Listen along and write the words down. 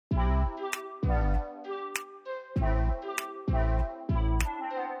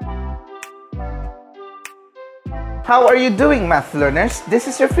How are you doing, math learners? This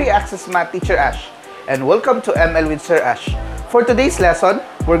is your free access math teacher Ash, and welcome to ML with Sir Ash. For today's lesson,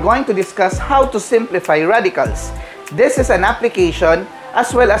 we're going to discuss how to simplify radicals. This is an application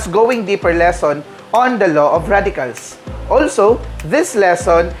as well as going deeper lesson on the law of radicals. Also, this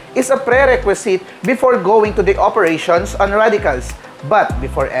lesson is a prerequisite before going to the operations on radicals. But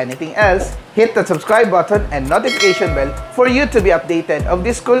before anything else, hit the subscribe button and notification bell for you to be updated of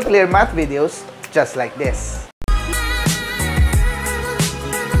these cool clear math videos just like this.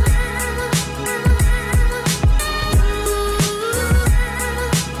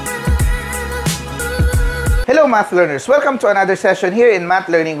 Hello math learners! Welcome to another session here in Math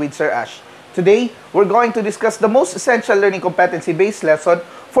Learning with Sir Ash. Today, we're going to discuss the most essential learning competency-based lesson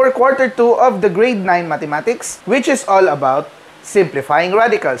for Quarter 2 of the Grade 9 Mathematics, which is all about simplifying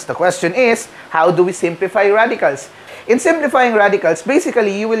radicals. The question is, how do we simplify radicals? In simplifying radicals,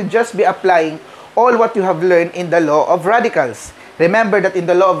 basically, you will just be applying all what you have learned in the law of radicals. Remember that in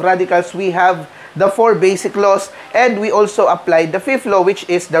the law of radicals, we have the 4 basic laws, and we also applied the 5th law, which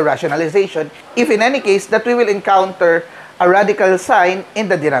is the rationalization, if in any case that we will encounter a radical sign in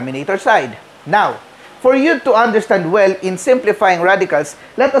the denominator side. Now, for you to understand well in simplifying radicals,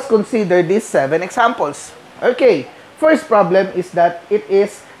 let us consider these 7 examples. Okay, first problem is that it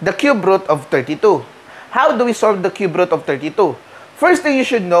is the cube root of 32. How do we solve the cube root of 32? First thing you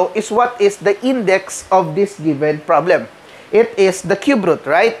should know is what is the index of this given problem. It is the cube root,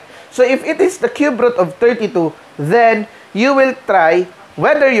 right? So if it is the cube root of 32, then you will try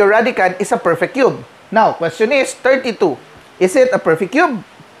whether your radicand is a perfect cube. Now, question is 32. Is it a perfect cube?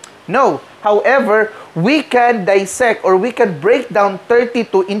 No. However, we can dissect or we can break down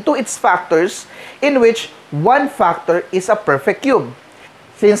 32 into its factors, in which one factor is a perfect cube.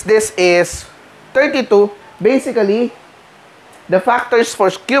 Since this is 32, basically, the factors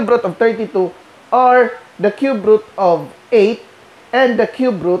for cube root of 32 are the cube root of 8 and the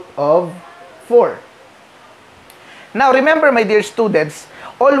cube root of 4. Now, remember, my dear students,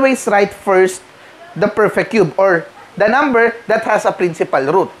 always write first the perfect cube or the number that has a principal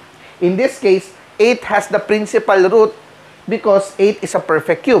root. In this case, 8 has the principal root because 8 is a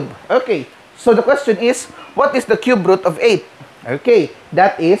perfect cube. Okay, so the question is, what is the cube root of 8? Okay,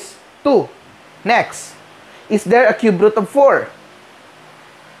 that is 2. Next, is there a cube root of 4?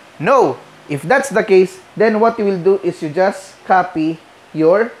 No. If that's the case, then what you will do is you just copy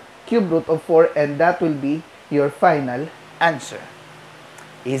your cube root of 4 and that will be your final answer.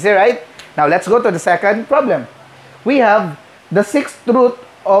 Easy, right? Now, let's go to the second problem. We have the 6th root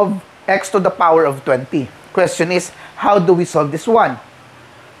of x to the power of 20. Question is, how do we solve this one?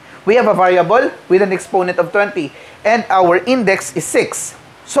 We have a variable with an exponent of 20 and our index is 6.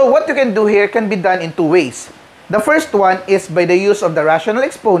 So what you can do here can be done in 2 ways. The first one is by the use of the rational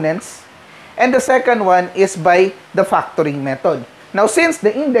exponents, and the second one is by the factoring method. Now, since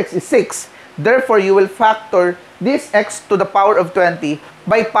the index is 6, therefore you will factor this x to the power of 20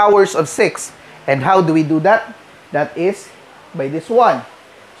 by powers of 6. And how do we do that? That is by this one.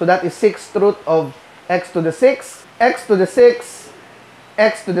 So that is 6th root of x to the 6, x to the 6,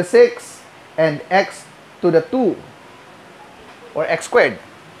 x to the 6, and x to the 2, or x squared.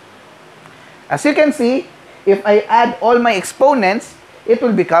 As you can see, if I add all my exponents, it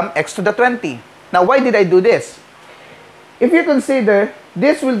will become x to the 20. Now, why did I do this? If you consider,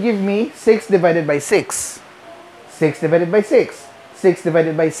 this will give me 6 divided by 6. 6 divided by 6. 6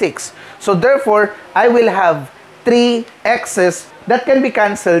 divided by 6. So, therefore, I will have 3 x's that can be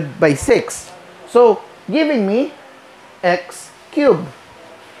cancelled by 6. So, giving me x cubed.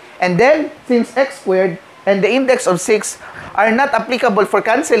 And then, since x squared and the index of 6 are not applicable for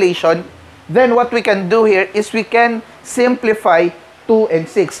cancellation, then what we can do here is we can simplify 2 and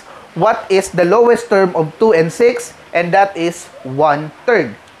 6. What is the lowest term of 2 and 6? And that is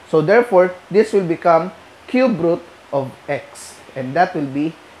 1/3. So therefore, this will become cube root of x. And that will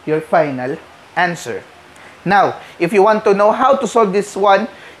be your final answer. Now, if you want to know how to solve this one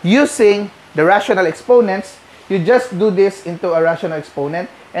using the rational exponents, you just do this into a rational exponent.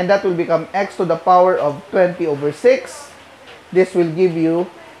 And that will become x to the power of 20 over 6. This will give you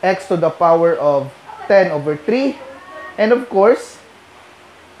x to the power of 10 over 3. And of course,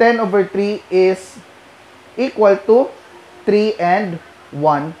 10 over 3 is equal to 3 and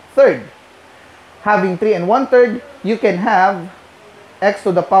 1/3. Having 3 and 1/3, you can have x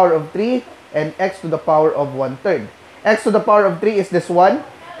to the power of 3 and x to the power of 1/3. X to the power of 3 is this one,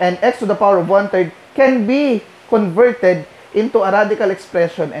 and x to the power of 1/3 can be converted into a radical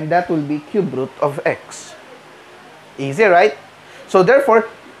expression, and that will be cube root of x. Easy, right? So therefore,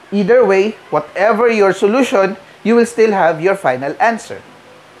 either way, whatever your solution, you will still have your final answer.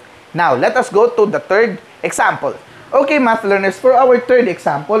 Now, let us go to the third example. Okay, math learners, for our third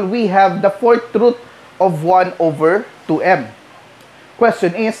example, we have the fourth root of 1 over 2m.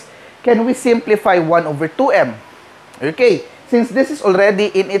 Question is, can we simplify 1 over 2m? Okay, since this is already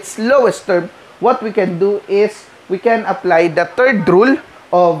in its lowest term, what we can do is we can apply the third rule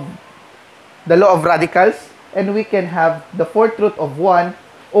of the law of radicals, and we can have the fourth root of 1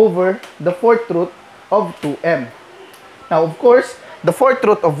 over the fourth root of 2m. Now, of course, the fourth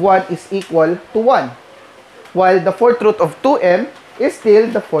root of 1 is equal to 1, while the fourth root of 2m is still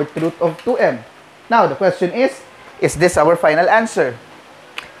the fourth root of 2m. Now, the question is this our final answer?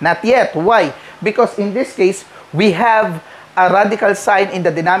 Not yet. Why? Because in this case, we have a radical sign in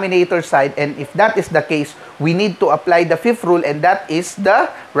the denominator side, and if that is the case, we need to apply the fifth rule, and that is the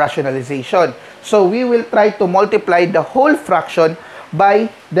rationalization. So we will try to multiply the whole fraction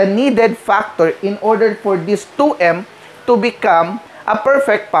by the needed factor in order for this 2m to become a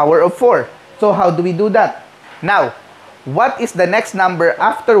perfect power of 4. So how do we do that? Now, what is the next number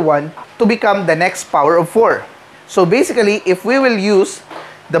after 1 to become the next power of 4? So basically, if we will use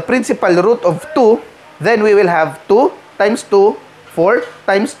the principal root of 2, then we will have 2 times 2, 4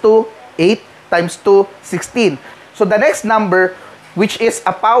 times 2, 8 times 2, 16. So the next number, which is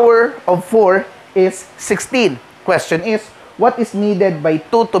a power of 4, is 16. Question is, what is needed by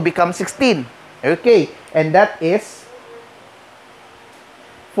 2 to become 16? Okay, and that is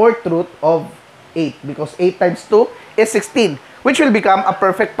fourth root of 8, because 8 times 2 is 16, which will become a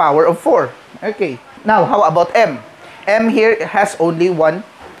perfect power of 4. Okay, now how about m? M here has only one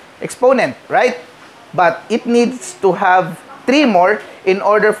exponent, right? But it needs to have 3 more in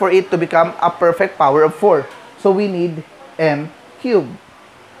order for it to become a perfect power of 4. So we need m cubed.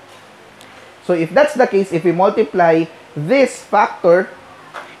 So if that's the case, if we multiply this factor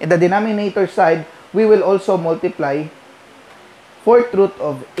in the denominator side, we will also multiply fourth root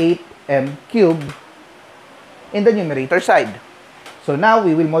of 8m cubed in the numerator side. So now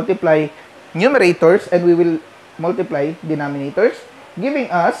we will multiply numerators and we will multiply denominators,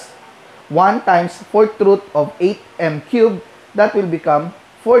 giving us 1 times fourth root of 8m cubed. That will become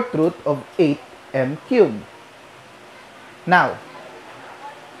fourth root of 8m cubed. Now,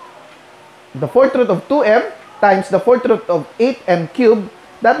 the fourth root of 2m times the fourth root of 8m cubed,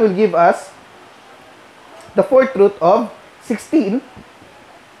 that will give us the fourth root of 16m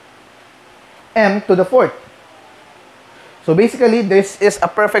to the fourth. So basically, this is a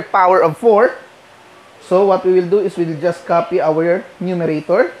perfect power of 4. So what we will do is we will just copy our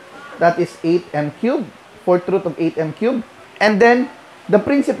numerator. That is 8m cubed, fourth root of 8m cubed. And then, the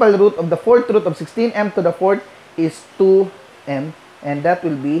principal root of the fourth root of 16m to the fourth is 2m. And that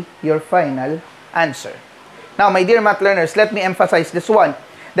will be your final answer. Now, my dear math learners, let me emphasize this one.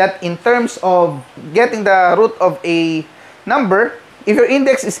 That in terms of getting the root of a number, if your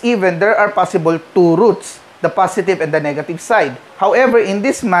index is even, there are possible 2 roots, the positive and the negative side. However, in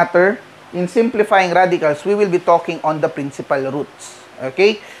this matter, in simplifying radicals, we will be talking on the principal roots.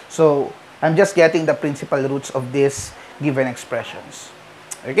 Okay? So, I'm just getting the principal roots of these given expressions.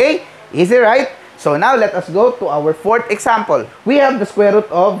 Okay? Easy, right? So, now let us go to our fourth example. We have the square root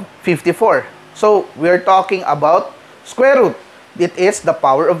of 54. So, we are talking about square root. It is the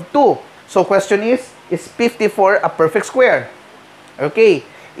power of 2. So, question is 54 a perfect square? Okay,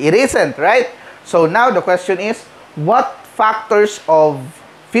 it isn't, right? So, now the question is, what factors of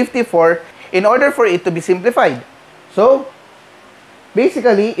 54 in order for it to be simplified? So,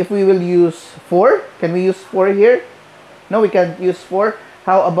 basically, if we will use 4, can we use 4 here? No, we can't use 4.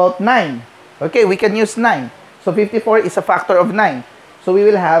 How about 9? Okay, we can use 9. So, 54 is a factor of 9. So, we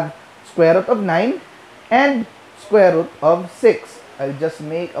will have square root of 9 and square root of 6. I'll just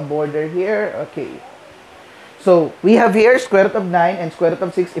make a border here. Okay. So, we have here square root of 9 and square root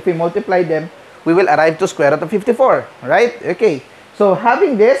of 6. If we multiply them, we will arrive to square root of 54. Right? Okay. So,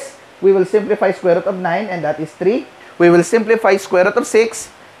 having this, we will simplify square root of 9 and that is 3. We will simplify square root of 6,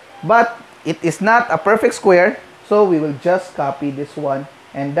 but it is not a perfect square. So, we will just copy this one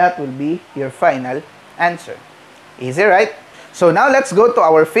and that will be your final answer. Easy, right? So, now let's go to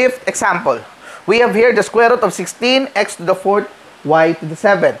our fifth example. We have here the square root of 16, x to the 4th, y to the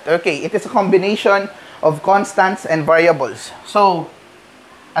 7th. Okay, it is a combination of constants and variables. So,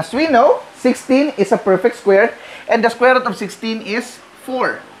 as we know, 16 is a perfect square and the square root of 16 is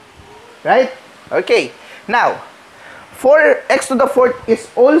 4. Right? Okay. Now, 4x to the 4th is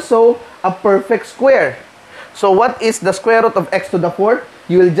also a perfect square. So, what is the square root of x to the 4th?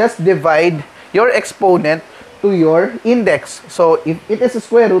 You will just divide your exponent to your index. So, if it is a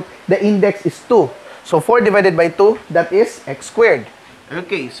square root, the index is 2. So, 4 divided by 2, that is x squared.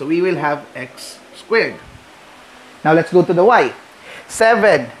 Okay, so we will have x squared. Now, let's go to the y.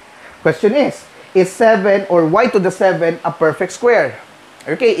 7. Question is, is 7 or y to the 7 a perfect square?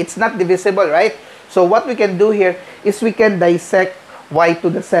 Okay, it's not divisible, right? So what we can do here is we can dissect y to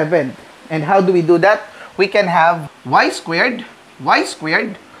the 7th. And how do we do that? We can have y squared, y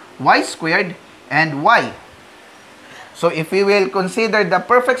squared, y squared, and y. So if we will consider the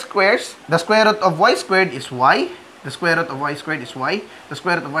perfect squares, the square root of y squared is y, the square root of y squared is y, the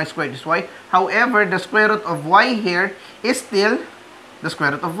square root of y squared is y. However, the square root of y here is still the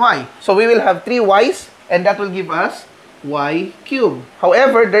square root of y. So we will have 3 y's, and that will give us y cubed.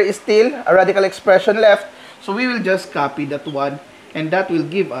 However, there is still a radical expression left, so we will just copy that one, and that will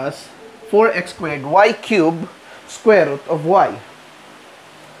give us 4x squared y cubed square root of y.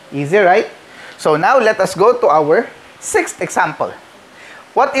 Easy, right? So now let us go to our sixth example.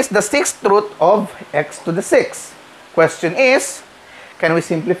 What is the sixth root of x to the 6? Question is, can we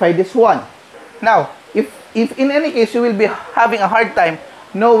simplify this one? Now, if in any case you will be having a hard time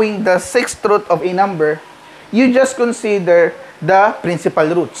knowing the sixth root of a number, you just consider the principal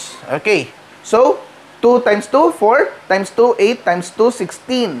roots. Okay, so 2 times 2, 4 times 2, 8 times 2,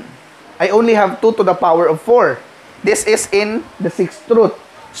 16. I only have 2 to the power of 4. This is in the sixth root.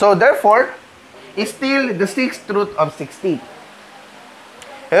 So therefore, is still the sixth root of 16.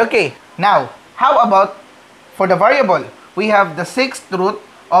 Okay, now, how about for the variable? We have the sixth root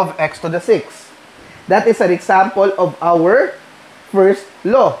of x to the 6. That is an example of our first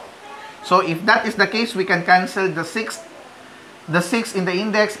law. So if that is the case, we can cancel the 6 in the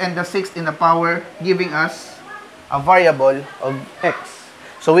index and the 6 in the power, giving us a variable of x.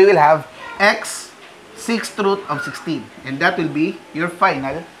 So we will have x sixth root of 16, and that will be your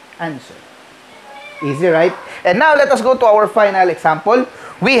final answer. Easy, right? And now let us go to our final example.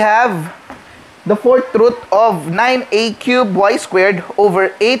 We have the fourth root of 9a cubed y squared over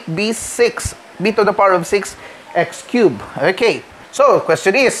 8b to the power of 6 x cubed. Okay, so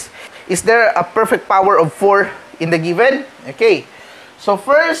question is there a perfect power of 4 in the given? Okay, so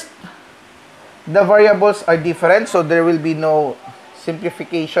first, the variables are different, so there will be no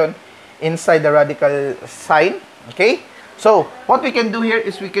simplification inside the radical sign. Okay, so what we can do here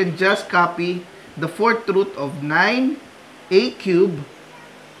is we can just copy the fourth root of 9a cubed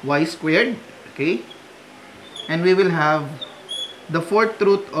y squared, okay, and we will have the fourth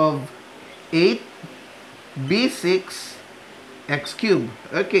root of 8b6 x cubed.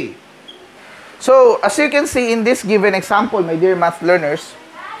 Okay, so as you can see in this given example, my dear math learners,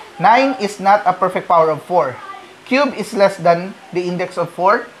 9 is not a perfect power of 4. Cube is less than the index of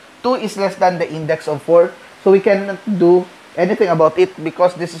 4. 2 is less than the index of 4. So we cannot do anything about it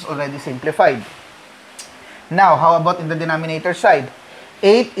because this is already simplified. Now, how about in the denominator side?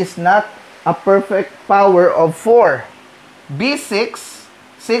 8 is not a perfect power of 4. B6,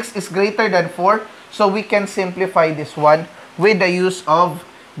 6 is greater than 4, so we can simplify this one with the use of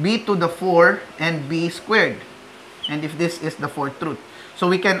b to the 4 and b squared. And if this is the fourth root, so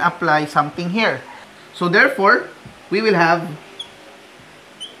we can apply something here. So therefore, we will have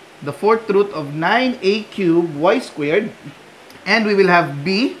the fourth root of 9a cubed y squared, and we will have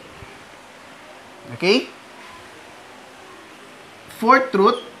b, okay, fourth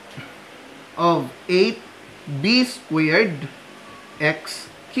root of 8b squared x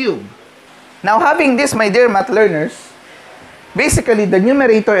cubed. Now, having this, my dear math learners, basically the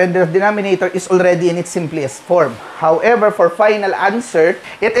numerator and the denominator is already in its simplest form. However, for final answer,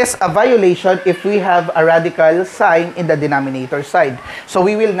 it is a violation if we have a radical sign in the denominator side. So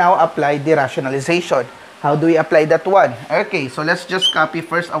we will now apply the rationalization. How do we apply that one? Okay, so let's just copy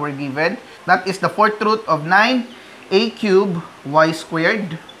first our given. That is the fourth root of 9a cubed y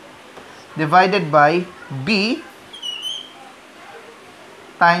squared divided by b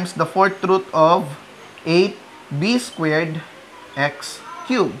times the fourth root of 8b squared x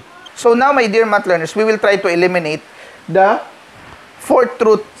cubed. So now, my dear math learners, we will try to eliminate the fourth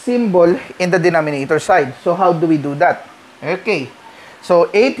root symbol in the denominator side. So how do we do that? Okay, so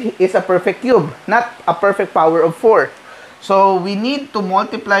 8 is a perfect cube, not a perfect power of 4. So we need to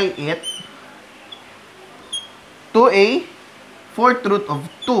multiply it to a fourth root of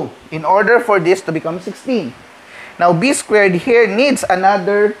 2 in order for this to become 16. Now, b squared here needs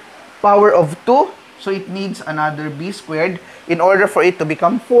another power of 2, so it needs another b squared in order for it to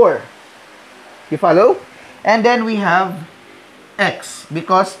become 4. You follow? And then we have x,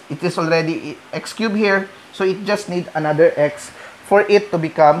 because it is already x cubed here, so it just needs another x for it to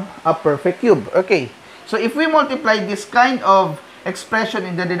become a perfect cube. Okay, so if we multiply this kind of expression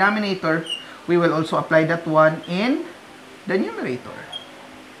in the denominator, we will also apply that one in the numerator.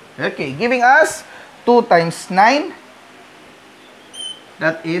 Okay, giving us 2 times 9,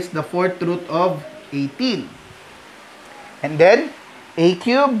 that is the fourth root of 18. And then a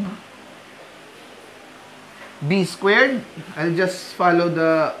cubed b squared, I'll just follow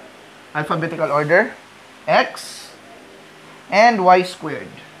the alphabetical order, x, and y squared.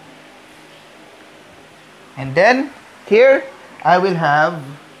 And then, here, I will have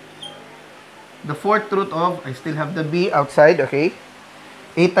the fourth root of, I still have the b outside, okay?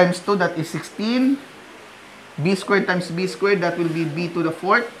 8 times 2, that is 16. B squared times b squared, that will be b to the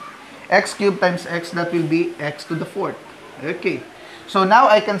fourth. X cubed times x, that will be x to the fourth. Okay. So now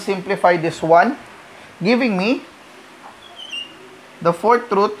I can simplify this one, giving me the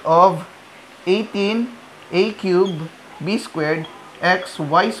fourth root of 18 a cubed b squared x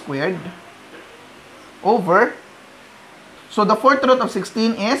y squared over, so the fourth root of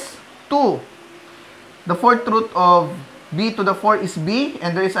 16 is 2. The fourth root of b to the 4 is b,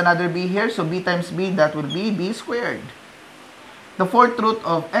 and there is another b here, so b times b, that will be b squared. The fourth root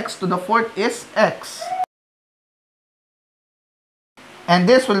of x to the fourth is x. And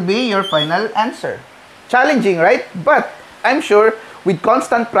this will be your final answer. Challenging, right? But I'm sure with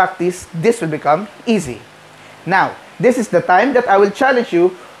constant practice, this will become easy. Now, this is the time that I will challenge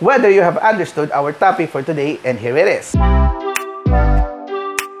you whether you have understood our topic for today, and here it is.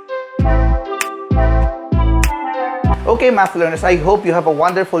 Okay, math learners, I hope you have a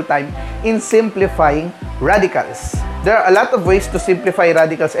wonderful time in simplifying radicals. There are a lot of ways to simplify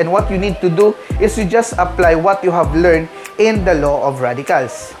radicals, and what you need to do is you just apply what you have learned in the law of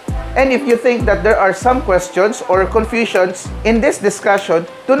radicals. And if you think that there are some questions or confusions in this discussion,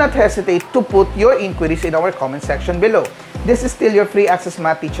 do not hesitate to put your inquiries in our comment section below. This is still your free access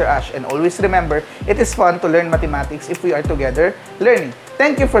math teacher Ash, and always remember, it is fun to learn mathematics if we are together learning.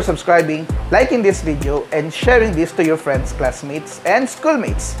 Thank you for subscribing, liking this video, and sharing this to your friends, classmates, and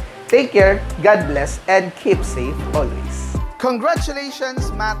schoolmates. Take care, God bless, and keep safe always.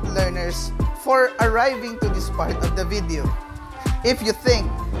 Congratulations, math learners, for arriving to this part of the video. If you think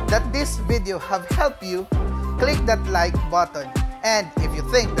that this video have helped you, click that like button. And if you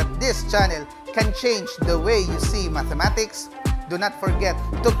think that this channel can change the way you see mathematics, do not forget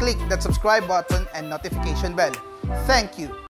to click that subscribe button and notification bell. Thank you.